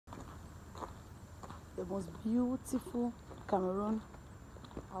the most beautiful Cameroon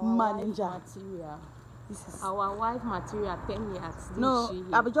manager. Material. This is Our wife material 10 yards. no,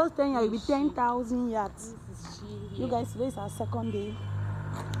 I'll be just 10 yards. It'll be 10,000 yards. This is she You guys, today is our second day.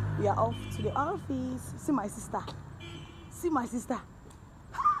 We are off to the office. See my sister. See my sister.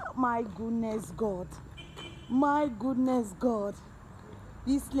 My goodness God. My goodness God.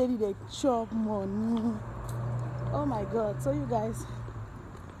 This lady, they chop money. Oh my God. So you guys,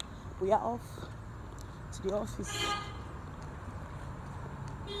 we are off to the office.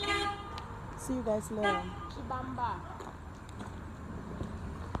 See you guys later.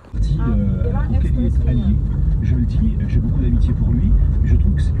 Auquel il est allié. Je le dis, j'ai beaucoup d'amitié pour lui, mais je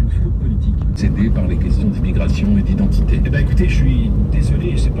trouve que c'est une faute politique. Cédé par les questions d'immigration et d'identité. Eh ben écoutez, je suis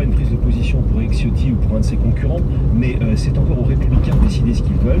désolé, c'est pas une prise de position pour Ciotti ou pour un de ses concurrents, mais c'est encore aux Républicains de décider ce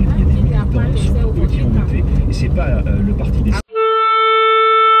qu'ils veulent. Il y a des militants, surtout qui ont voté, et c'est pas le parti des...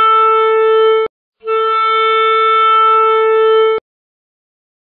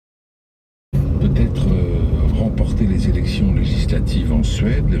 Remporter les élections législatives en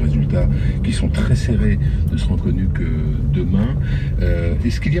Suède, les résultats qui sont très serrés ne seront connus que demain.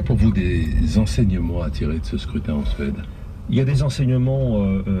 Est-ce qu'il y a pour vous des enseignements à tirer de ce scrutin en Suède? Il y a des enseignements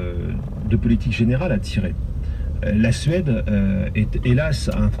de politique générale à tirer. La Suède est hélas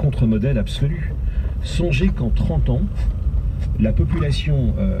un contre-modèle absolu. Songez qu'en 30 ans, la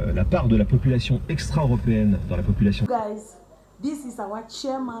population, la part de la population extra-européenne dans la population... Guys, this is our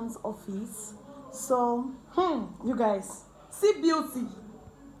chairman's office. So, you guys, see beauty.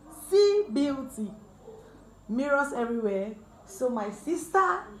 See beauty. Mirrors everywhere. So my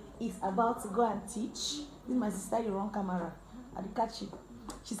sister is about to go and teach. This is my sister, you're on camera. At the catch it.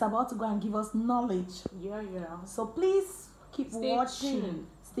 She's about to go and give us knowledge. Yeah. So please keep watching. Tuned.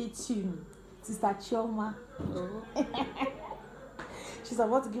 Stay tuned. Sister Chioma. Oh. She's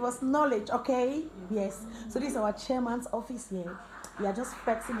about to give us knowledge, okay? Yes. So this is our chairman's office here. We are just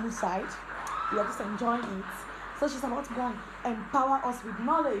flexing inside. We are just enjoying it. So she's about to go and empower us with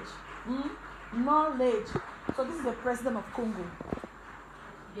knowledge. Knowledge. So this is the president of Congo.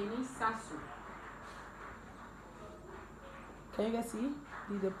 Denis Sassou. Can you guys see?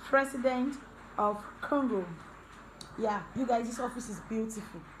 He's the president of Congo. Yeah, you guys, this office is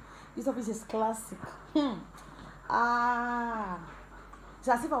beautiful. This office is classic. It's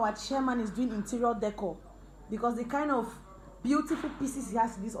as if our chairman is doing interior decor, because the kind of beautiful pieces he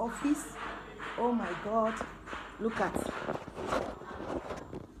has in this office. Oh my God, look at.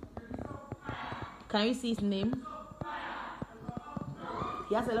 Can you see his name?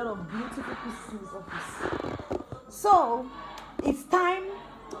 He has a lot of beautiful pieces in his office. So it's time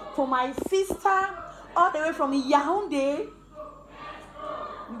for my sister all the way from Yaoundé.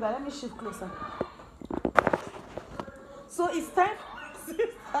 Let me shift closer. So it's time for my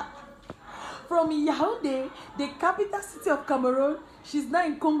sister from Yaoundé, the capital city of Cameroon. She's now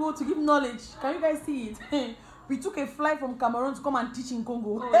in Congo to give knowledge. Can you guys see it? We took a flight from Cameroon to come and teach in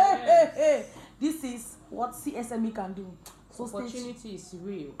Congo. Oh, yes. Hey. This is what CSME can do. So opportunity is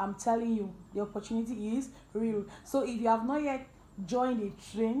real. I'm telling you, the opportunity is real. So if you have not yet joined a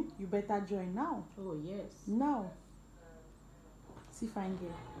train, you better join now. Oh yes. Now. See fine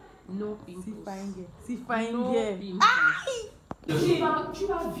girl. No pimples. See fine girl. See fine no girl. Tu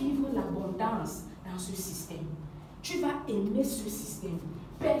vas vivre l'abondance dans ce système. Tu vas aimer ce système.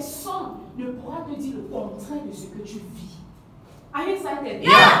 Personne ne pourra te dire le contraire de ce que tu vis.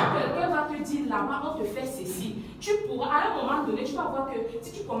 Quelqu'un va te dire là-bas, on te fait ceci. Tu pourras, à un moment donné, tu vas voir que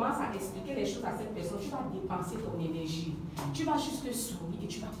si tu commences à expliquer les choses à cette personne, tu vas dépenser ton énergie. Tu vas juste sourire et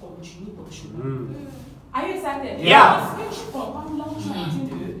tu vas continuer ton chemin. Parce que tu comprends là où tu es en train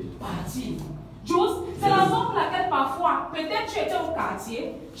de partir. Jules, c'est la raison pour laquelle parfois, peut-être tu étais au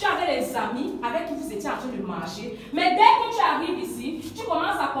quartier, tu avais des amis avec qui vous étiez en train de marcher, mais dès que tu arrives ici, tu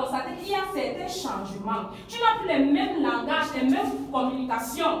commences à constater qu'il y a certains changements. Tu n'as plus les mêmes langages, les mêmes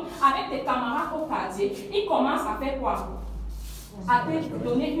communications avec tes camarades au quartier. Ils commencent à faire quoi? À te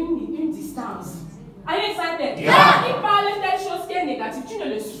donner une distance. Ils parlent d'une chose qui est négative, tu ne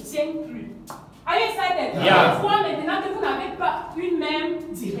le soutiens plus. Fois maintenant que vous n'avez pas une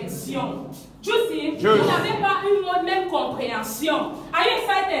même direction. Vous n'avez pas une même compréhension. À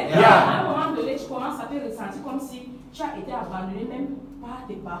un moment donné, tu commences à te ressentir comme si tu as été abandonné même par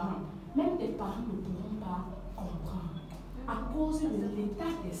tes parents. Même tes parents ne pourront pas comprendre. À cause de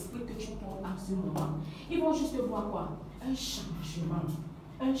l'état d'esprit que tu portes en ce moment. Ils vont juste voir quoi? Un changement.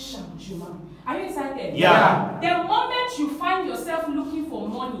 Un changement. Are you excited? Yeah. The moment you find yourself looking for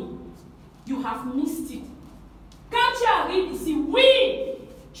money, you have missed it. Quand tu arrives ici, oui,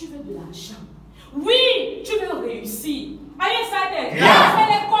 tu veux de l'argent. Oui, tu veux réussir. Are you excited? Yeah. C'est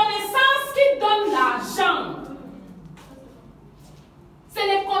les connaissances qui donnent l'argent.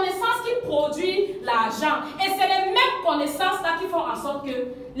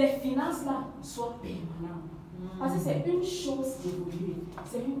 soit permanent. Parce que c'est une chose d'évoluer,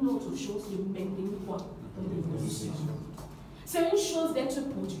 c'est une autre chose de maintenir quoi dans l'évolution. C'est une chose d'être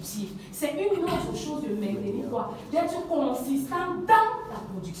productif, c'est une autre chose de maintenir quoi, d'être consistant dans la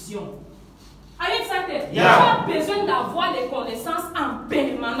production. Avec ça, tu as besoin d'avoir les connaissances en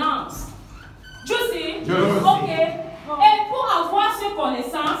permanence. Je sais. Ok. Et pour avoir ces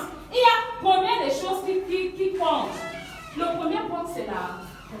connaissances, il y a combien de choses qui comptent. Le premier point, c'est la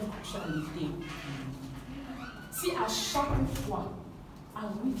ponctualité. Si à chaque fois, à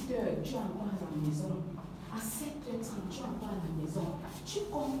 8 heures, tu es encore à la maison, à 7h30, tu es encore à la maison, tu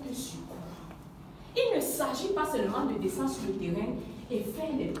comptes sur quoi? Il ne s'agit pas seulement de descendre sur le terrain et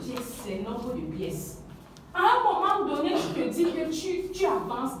faire les pièces, c'est nombre de pièces. À un moment donné, je te dis que tu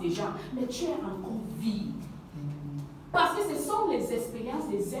avances déjà, mais tu es encore vide. Parce que ce sont les expériences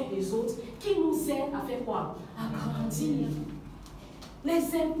des uns et des autres qui nous aident à faire quoi? À grandir.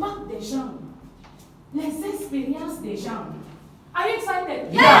 Les impacts des gens, les expériences des gens. Are you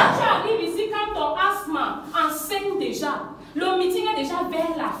excited? Yeah. Tu arrives ici quand ton asthme enseigne déjà. Le meeting est déjà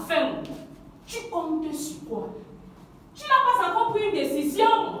vers la fin. Tu comptes sur quoi? Tu n'as pas encore pris une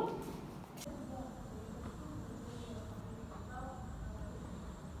décision.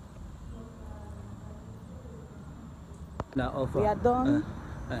 We are done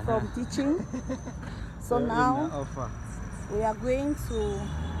from teaching. So now we are going to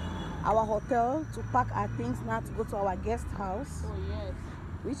our hotel to pack our things now to go to our guest house,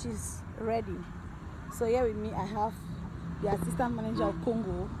 which is ready. So here with me I have the assistant manager of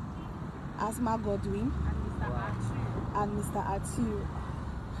Congo, Asma Godwin, and Mr. Atiu.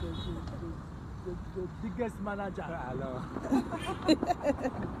 The biggest manager. Hello.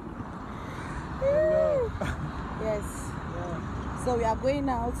 Hello. Yes. Yeah. So we are going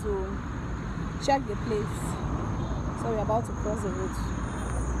now to check the place. So we are about to cross the road.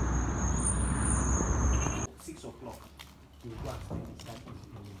 6 o'clock.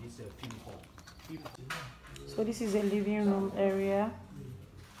 So this is a living room area.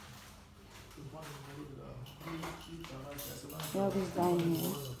 We have this dining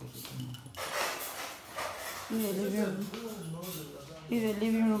here. This is a living room. This is a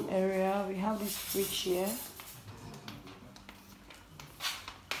living room area. We have this fridge here.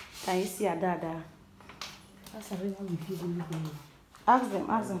 Can you see Adada? Ask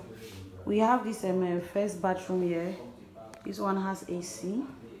them. We have this first bathroom here. This one has AC.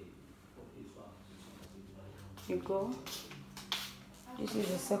 You go. This is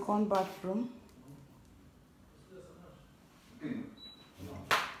the second bathroom.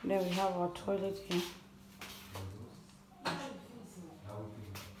 Then we have our toilet here.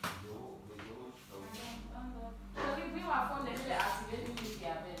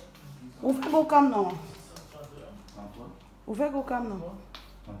 Où fait go cam non? Où fait go cam non?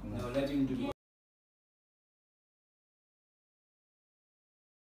 No, let him do it.